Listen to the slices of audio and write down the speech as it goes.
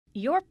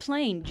Your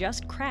plane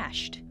just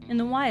crashed in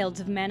the wilds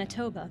of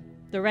Manitoba.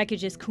 The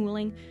wreckage is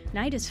cooling,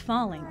 night is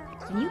falling,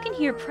 and you can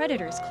hear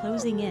predators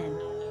closing in.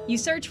 You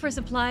search for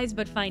supplies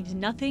but find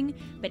nothing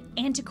but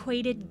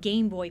antiquated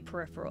Game Boy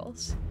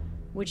peripherals.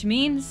 Which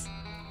means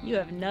you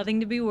have nothing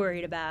to be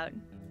worried about.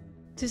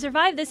 To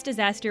survive this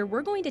disaster,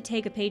 we're going to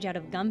take a page out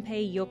of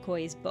Gunpei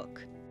Yokoi's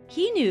book.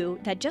 He knew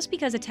that just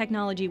because a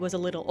technology was a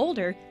little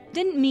older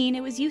didn't mean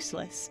it was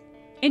useless.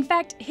 In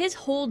fact, his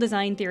whole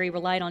design theory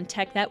relied on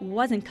tech that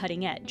wasn't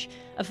cutting edge,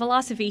 a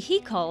philosophy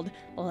he called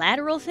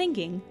lateral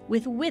thinking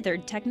with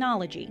withered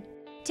technology.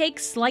 Take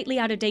slightly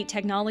out-of-date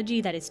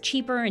technology that is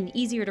cheaper and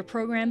easier to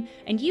program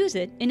and use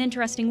it in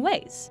interesting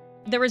ways.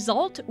 The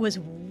result was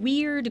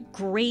weird,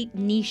 great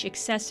niche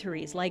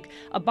accessories like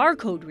a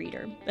barcode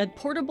reader, a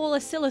portable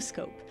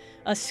oscilloscope,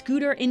 a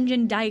scooter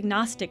engine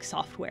diagnostic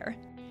software.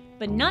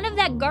 But none of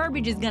that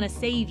garbage is gonna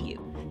save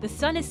you. The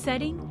sun is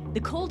setting,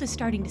 the cold is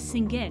starting to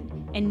sink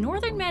in, and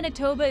northern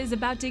Manitoba is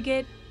about to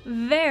get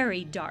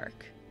very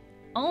dark.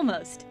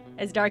 Almost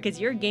as dark as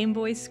your Game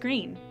Boy's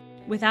screen.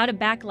 Without a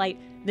backlight,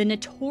 the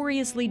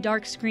notoriously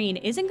dark screen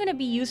isn't going to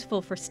be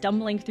useful for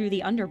stumbling through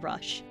the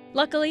underbrush.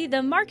 Luckily,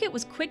 the market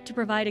was quick to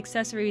provide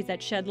accessories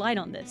that shed light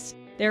on this.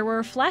 There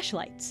were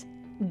flashlights,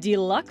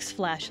 deluxe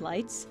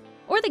flashlights,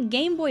 or the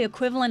Game Boy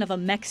equivalent of a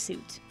mech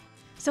suit.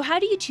 So how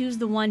do you choose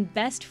the one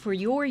best for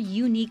your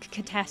unique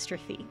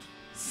catastrophe?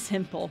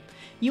 Simple.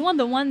 You want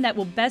the one that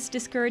will best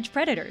discourage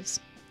predators.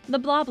 The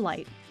Blob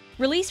Light.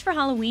 Released for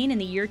Halloween in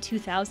the year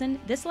 2000,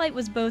 this light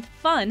was both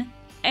fun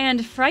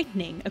and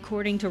frightening,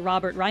 according to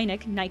Robert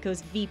Reinick,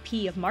 Nyko's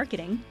VP of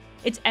Marketing.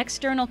 Its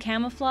external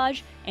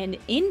camouflage and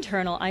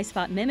internal eye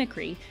spot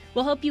mimicry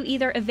will help you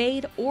either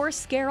evade or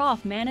scare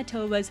off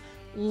Manitoba's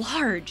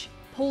large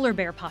polar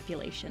bear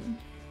population.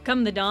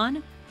 Come the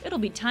dawn, it'll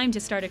be time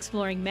to start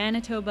exploring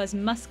Manitoba's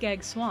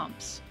muskeg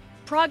swamps.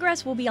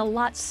 Progress will be a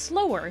lot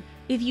slower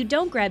if you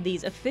don't grab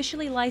these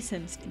officially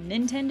licensed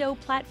Nintendo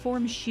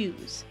platform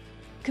shoes.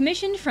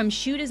 Commissioned from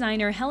shoe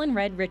designer Helen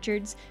Red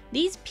Richards,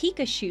 these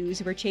Pika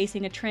shoes were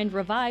chasing a trend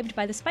revived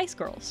by the Spice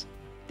Girls.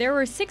 There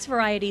were 6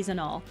 varieties in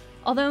all,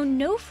 although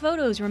no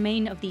photos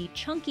remain of the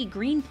chunky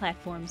green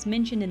platforms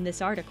mentioned in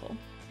this article.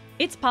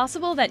 It's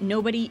possible that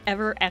nobody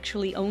ever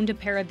actually owned a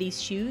pair of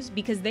these shoes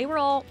because they were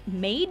all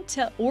made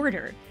to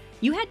order.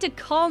 You had to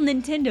call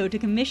Nintendo to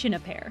commission a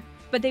pair.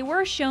 But they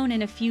were shown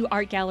in a few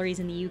art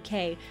galleries in the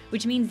UK,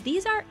 which means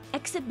these are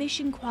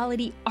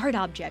exhibition-quality art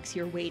objects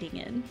you're waiting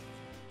in.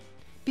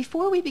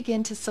 Before we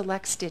begin to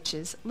select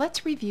stitches,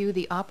 let's review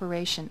the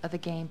operation of the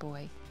Game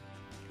Boy.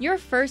 Your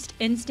first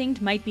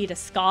instinct might be to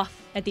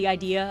scoff at the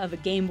idea of a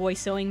Game Boy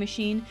sewing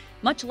machine,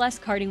 much less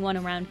carting one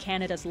around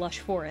Canada's lush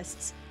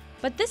forests.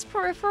 But this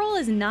peripheral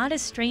is not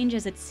as strange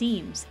as it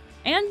seems,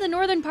 and the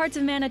northern parts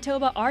of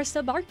Manitoba are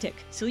subarctic,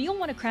 so you'll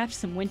want to craft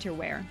some winter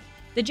wear.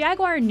 The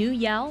Jaguar Nu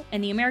Yell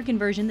and the American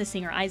version, the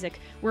Singer Isaac,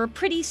 were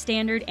pretty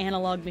standard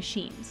analog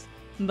machines.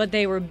 But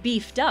they were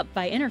beefed up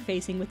by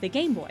interfacing with the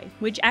Game Boy,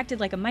 which acted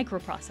like a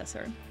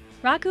microprocessor.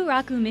 Raku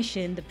Raku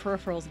Mission, the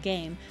peripheral's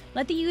game,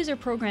 let the user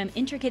program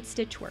intricate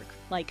stitchwork,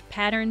 like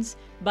patterns,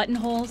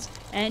 buttonholes,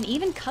 and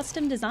even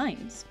custom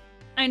designs.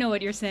 I know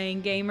what you're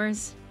saying,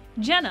 gamers.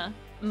 Jenna,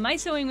 my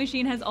sewing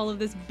machine has all of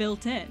this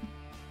built in.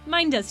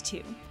 Mine does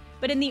too.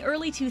 But in the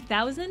early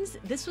 2000s,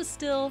 this was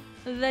still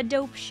the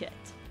dope shit.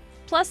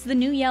 Plus, the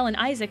Nu Yell and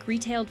Isaac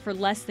retailed for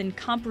less than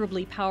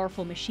comparably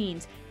powerful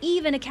machines,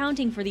 even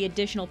accounting for the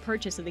additional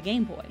purchase of the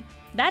Game Boy.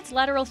 That's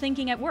lateral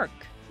thinking at work.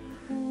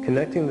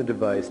 Connecting the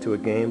device to a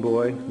Game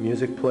Boy,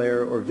 music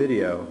player, or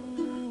video,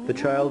 the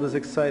child is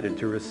excited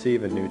to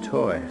receive a new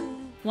toy.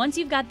 Once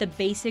you've got the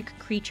basic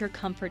creature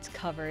comforts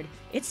covered,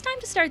 it's time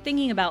to start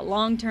thinking about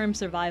long-term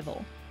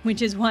survival.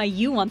 Which is why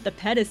you want the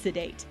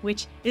Pedicidate,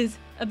 which is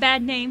a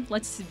bad name,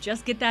 let's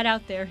just get that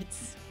out there,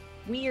 it's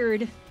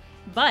weird.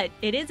 But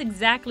it is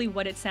exactly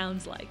what it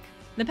sounds like.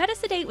 The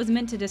Pedicidate was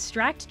meant to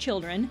distract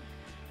children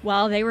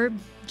while they were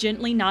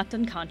gently knocked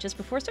unconscious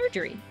before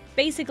surgery.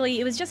 Basically,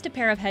 it was just a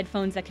pair of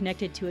headphones that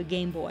connected to a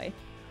Game Boy,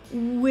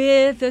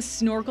 with a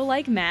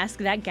snorkel-like mask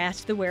that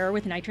gassed the wearer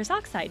with nitrous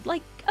oxide,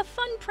 like a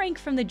fun prank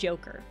from the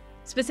Joker.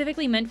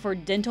 Specifically meant for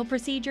dental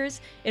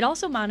procedures, it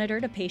also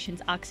monitored a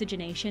patient's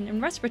oxygenation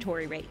and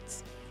respiratory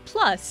rates.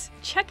 Plus,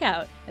 check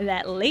out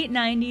that late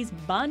 90s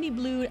Bondi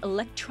Blue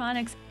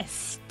electronics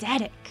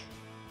aesthetic.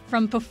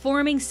 From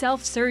performing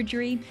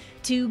self-surgery,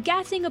 to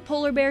gassing a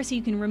polar bear so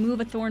you can remove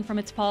a thorn from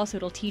its paw so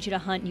it'll teach it to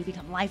hunt and you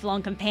become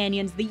lifelong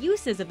companions, the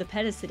uses of the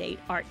Pedicidate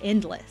are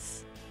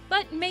endless.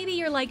 But maybe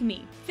you're like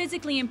me,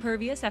 physically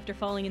impervious after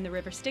falling in the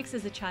river Styx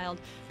as a child,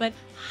 but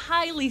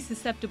highly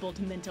susceptible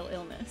to mental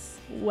illness.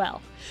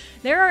 Well,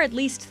 there are at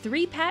least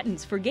 3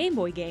 patents for Game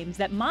Boy games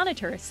that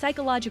monitor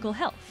psychological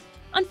health.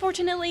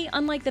 Unfortunately,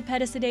 unlike the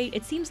Pedicidate,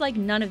 it seems like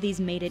none of these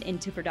made it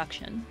into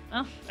production.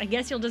 Well, I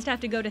guess you'll just have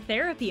to go to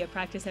therapy, a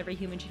practice every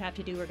human should have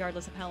to do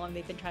regardless of how long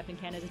they've been trapped in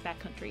Canada's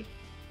backcountry.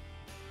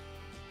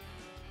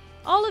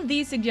 All of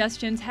these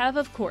suggestions have,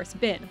 of course,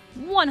 been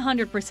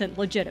 100%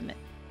 legitimate.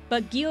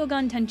 But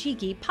Gyogon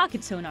Tanchiki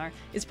pocket sonar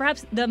is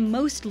perhaps the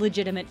most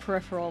legitimate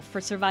peripheral for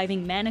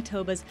surviving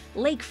Manitoba's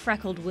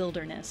lake-freckled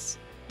wilderness.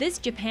 This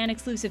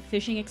Japan-exclusive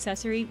fishing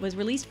accessory was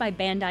released by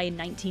Bandai in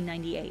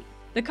 1998.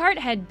 The cart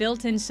had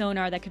built-in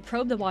sonar that could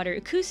probe the water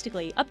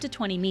acoustically up to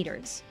 20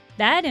 meters.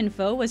 That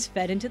info was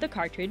fed into the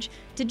cartridge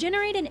to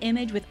generate an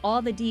image with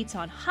all the deets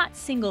on hot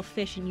single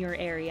fish in your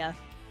area.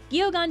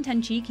 Gyogon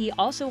Tanchiki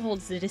also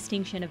holds the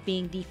distinction of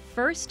being the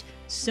first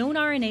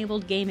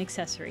sonar-enabled game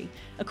accessory,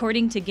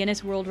 according to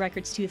Guinness World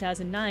Records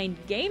 2009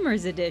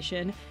 Gamers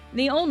Edition,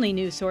 the only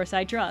news source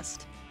I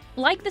trust.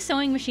 Like the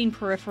sewing machine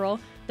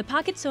peripheral, the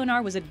pocket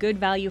sonar was a good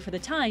value for the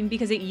time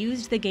because it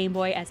used the Game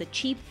Boy as a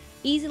cheap,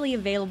 easily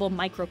available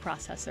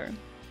microprocessor.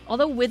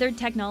 Although withered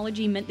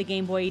technology meant the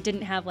Game Boy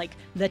didn't have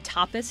the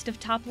toppest of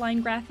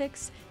top-line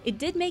graphics, it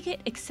did make it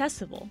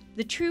accessible,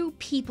 the true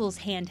people's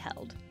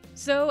handheld.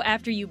 So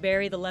after you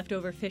bury the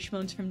leftover fish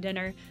bones from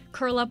dinner,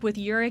 curl up with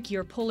Yurik,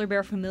 your polar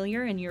bear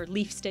familiar, in your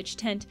leaf-stitched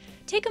tent,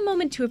 take a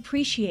moment to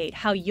appreciate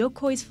how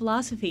Yokoi's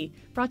philosophy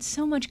brought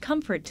so much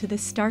comfort to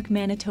this stark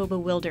Manitoba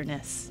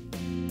wilderness.